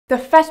The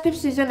festive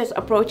season is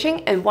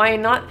approaching, and why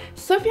not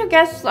serve your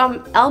guests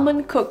some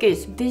almond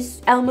cookies.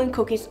 These almond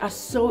cookies are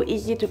so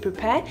easy to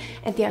prepare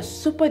and they are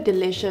super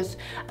delicious.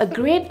 A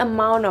great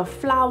amount of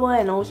flour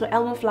and also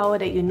almond flour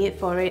that you need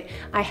for it.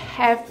 I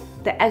have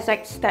the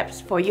exact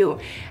steps for you.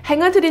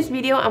 Hang on to this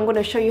video. I'm going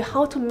to show you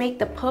how to make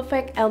the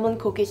perfect almond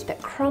cookies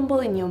that crumble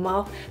in your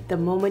mouth the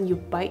moment you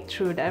bite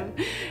through them.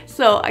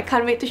 So I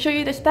can't wait to show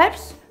you the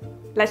steps.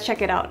 Let's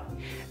check it out.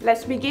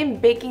 Let's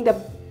begin baking the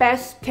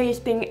best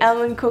tasting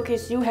almond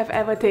cookies you have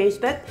ever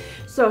tasted.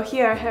 So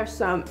here I have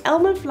some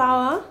almond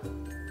flour,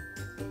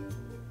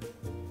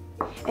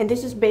 and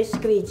this is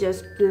basically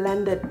just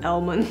blended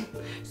almond.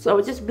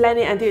 So just blend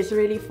it until it's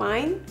really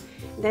fine.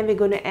 Then we're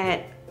going to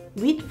add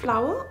wheat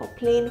flour or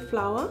plain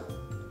flour.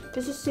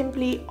 This is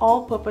simply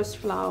all-purpose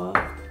flour,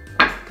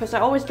 because I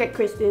always get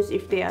questions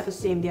if they are the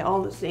same. They're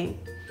all the same.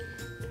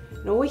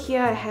 And over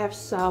here I have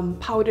some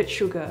powdered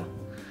sugar.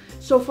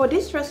 So for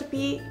this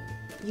recipe,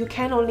 you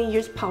can only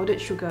use powdered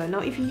sugar. Now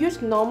if you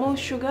use normal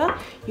sugar,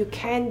 you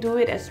can do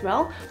it as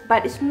well,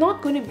 but it's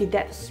not going to be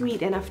that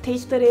sweet, and I've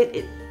tasted it.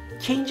 It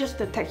changes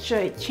the texture,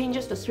 it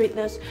changes the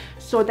sweetness,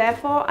 so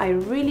therefore I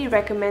really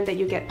recommend that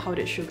you get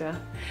powdered sugar.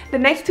 The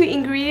next two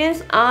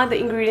ingredients are the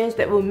ingredients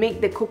that will make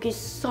the cookies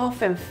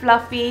soft and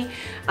fluffy,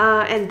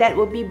 and that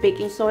will be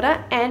baking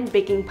soda and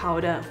baking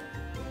powder.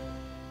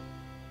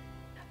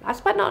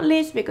 Last but not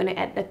least, we're going to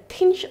add a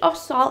tinge of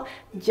salt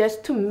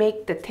just to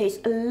make the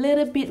taste a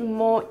little bit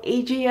more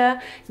edgier,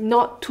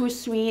 not too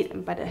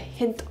sweet, but a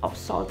hint of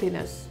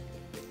saltiness.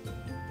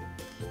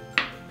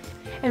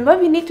 And what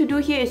we need to do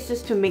here is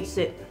just to mix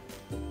it.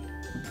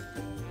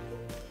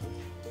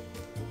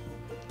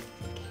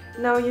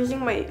 Now using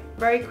my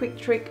very quick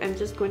trick, I'm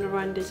just going to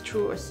run this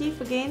through a sieve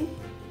again.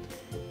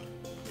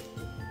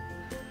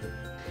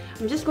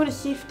 I'm just going to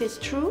sieve this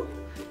through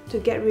to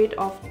get rid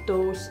of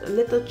those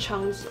little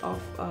chunks of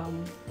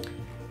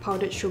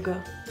powdered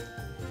sugar.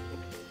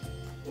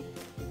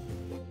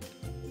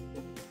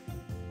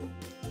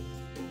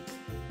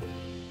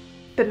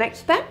 The next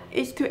step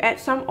is to add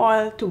some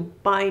oil to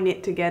bind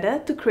it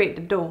together to create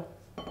the dough.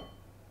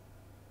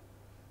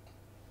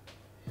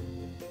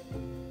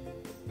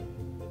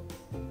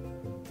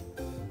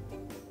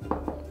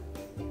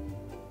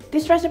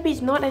 This recipe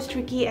is not as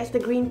tricky as the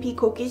green pea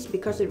cookies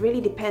because it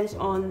really depends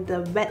on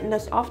the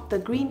wetness of the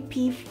green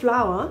pea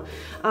flour,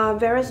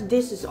 whereas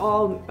this is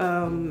all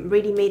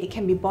ready-made. It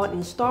can be bought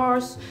in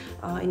stores,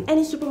 in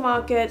any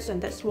supermarkets, and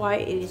that's why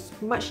it is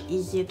much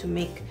easier to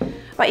make.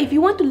 But if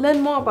you want to learn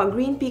more about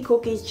green pea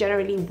cookies,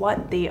 generally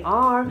what they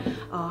are,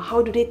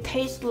 how do they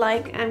taste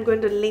like, I'm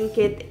going to link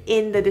it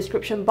in the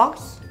description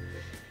box.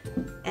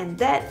 And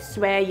that's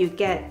where you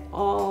get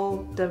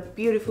all the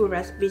beautiful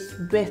recipes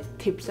with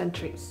tips and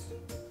tricks.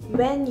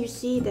 When you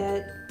see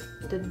that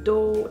the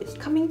dough is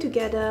coming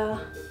together,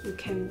 you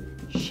can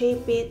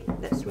shape it,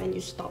 that's when you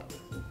stop.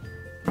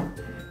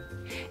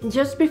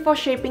 Just before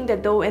shaping the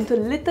dough into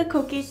little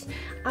cookies,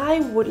 I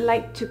would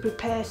like to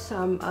prepare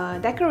some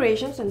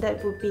decorations, and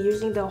that would be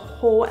using the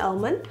whole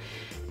almond.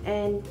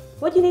 And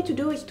what you need to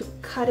do is to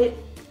cut it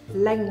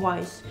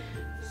lengthwise.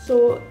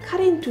 So cut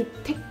it into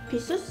thick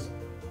pieces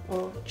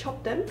or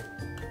chop them.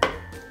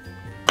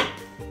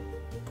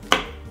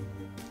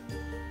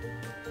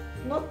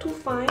 Not too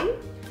fine,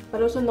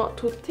 but also not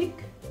too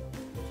thick.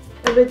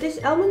 And with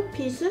these almond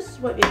pieces,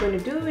 what we're going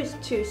to do is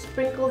to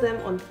sprinkle them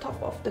on top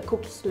of the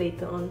cookies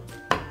later on.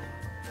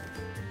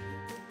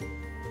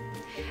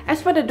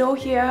 As for the dough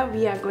here,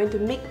 we are going to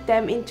make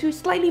them into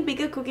slightly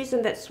bigger cookies,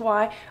 and that's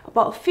why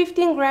about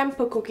 15 grams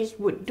per cookies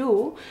would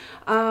do.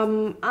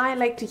 I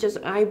like to just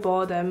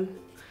eyeball them,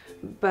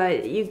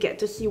 but you get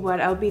to see what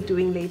I'll be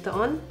doing later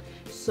on.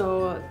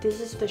 So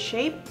this is the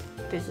shape,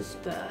 this is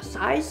the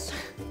size.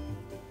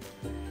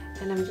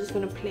 And I'm just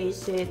going to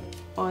place it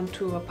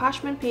onto a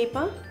parchment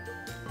paper.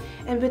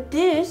 And with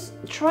this,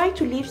 try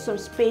to leave some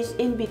space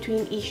in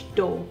between each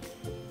dough.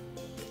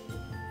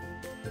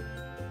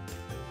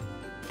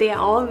 They are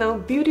all now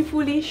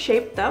beautifully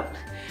shaped up.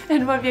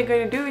 And what we're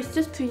going to do is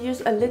just to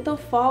use a little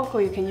fork,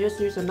 or you can just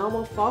use a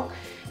normal fork,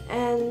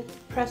 and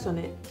press on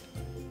it.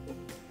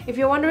 If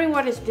you're wondering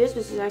what is this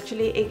is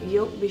actually egg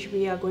yolk, which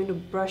we are going to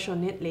brush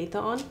on it later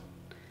on.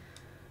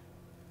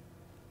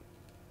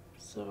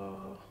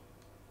 So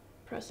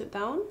press it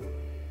down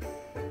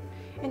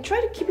and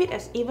try to keep it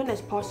as even as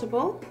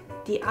possible.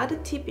 The other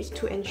tip is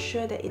to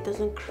ensure that it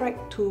doesn't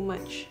crack too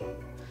much.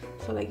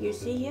 So like you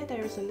see here,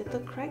 there is a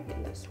little crack,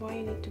 and that's why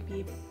you need to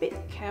be a bit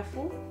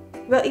careful.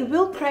 Well, it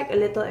will crack a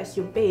little as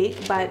you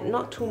bake, but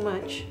not too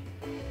much.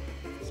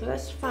 So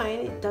that's fine.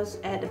 It does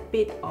add a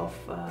bit of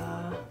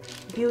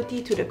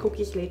beauty to the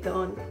cookies later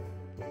on.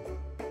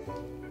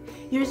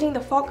 Using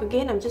the fork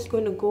again, I'm just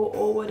going to go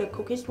over the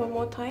cookies one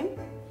more time.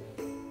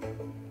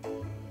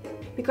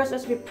 Because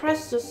as we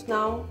pressed just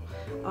now,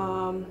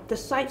 the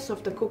sides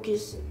of the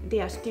cookies,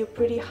 they are still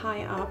pretty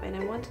high up, and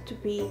I wanted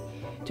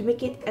to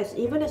make it as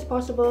even as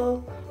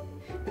possible,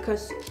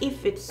 because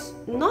if it's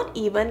not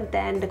even,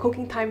 then the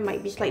cooking time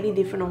might be slightly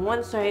different on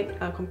one side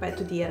compared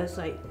to the other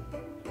side.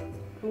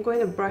 I'm going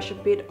to brush a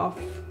bit of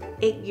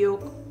egg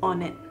yolk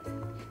on it.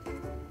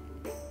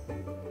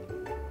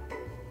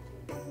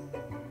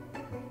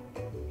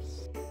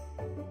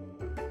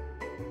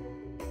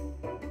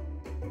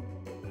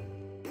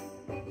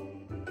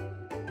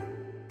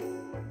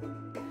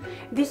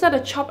 These are the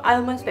chopped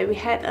almonds that we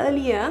had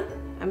earlier.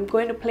 I'm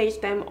going to place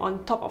them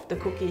on top of the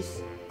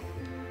cookies.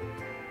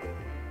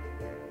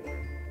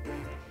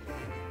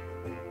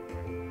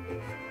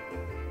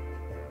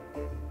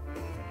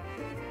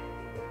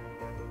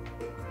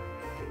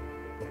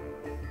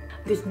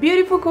 These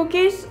beautiful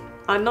cookies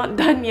are not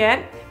done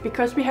yet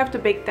because we have to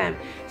bake them.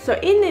 So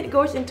in it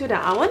goes into the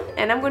oven,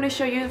 and I'm going to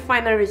show you the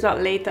final result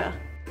later.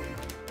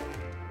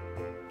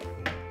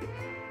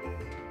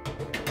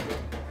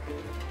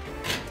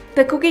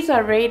 The cookies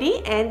are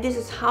ready, and this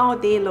is how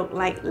they look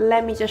like.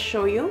 Let me just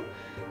show you.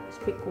 Let's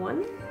pick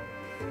one.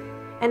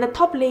 And the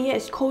top layer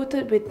is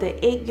coated with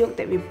the egg yolk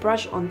that we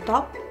brushed on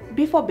top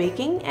before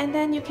baking, and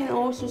then you can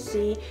also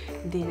see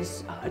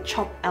these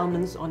chopped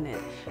almonds on it.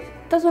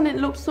 Doesn't it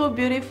look so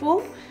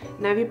beautiful?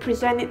 Now we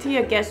present it to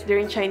your guests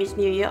during Chinese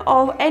New Year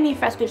or any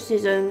festive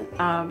season,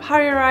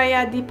 Hari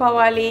Raya,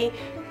 Deepawali,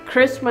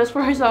 Christmas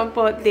for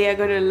example, they are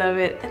gonna love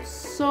it. It's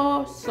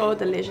so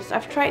delicious.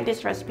 I've tried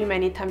this recipe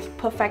many times,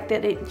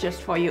 perfected it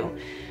just for you.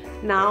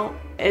 Now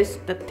is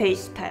the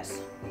taste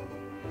test.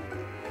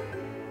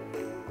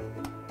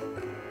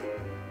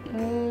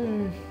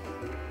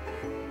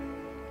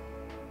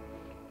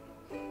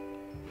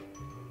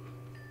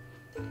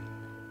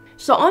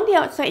 So on the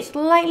outside it's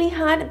slightly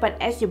hard, but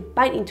as you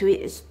bite into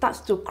it, it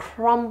starts to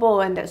crumble,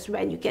 and that's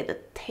when you get the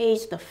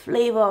taste, the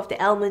flavor of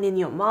the almond in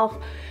your mouth.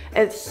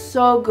 It's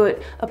so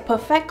good. A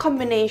perfect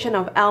combination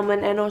of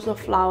almond and also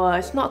flour.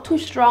 It's not too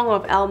strong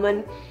of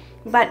almond,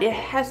 but it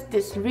has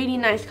this really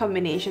nice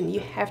combination.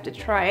 You have to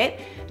try it.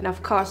 And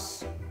of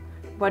course,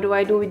 what do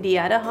I do with the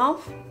other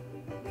half?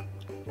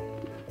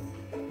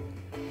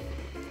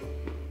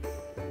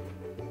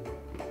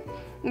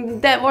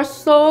 That was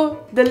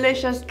so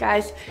delicious,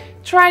 guys.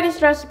 Try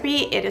this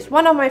recipe. It is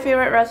one of my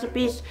favorite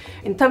recipes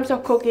in terms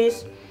of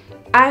cookies.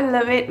 I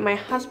love it. My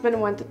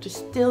husband wanted to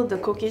steal the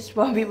cookies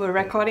while we were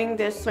recording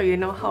this, so you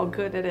know how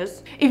good it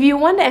is. If you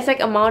want the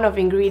exact amount of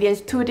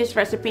ingredients to this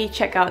recipe,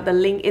 check out the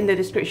link in the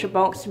description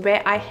box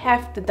where I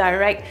have the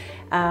direct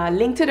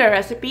link to the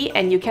recipe,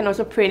 and you can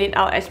also print it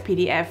out as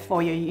PDF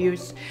for your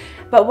use.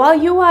 But while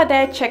you are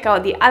there, check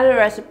out the other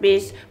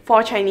recipes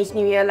for Chinese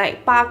New Year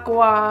like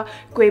Pakwa,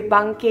 Kueh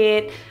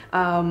Bangkit,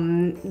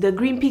 the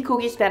green pea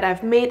cookies that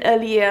I've made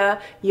earlier.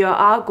 You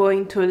are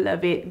going to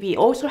love it. We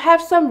also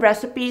have some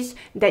recipes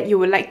that you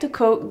would like to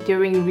cook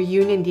during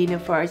reunion dinner,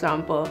 for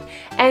example.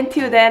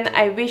 Until then,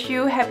 I wish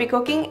you happy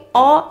cooking,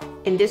 or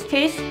in this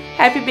case,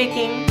 happy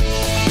baking.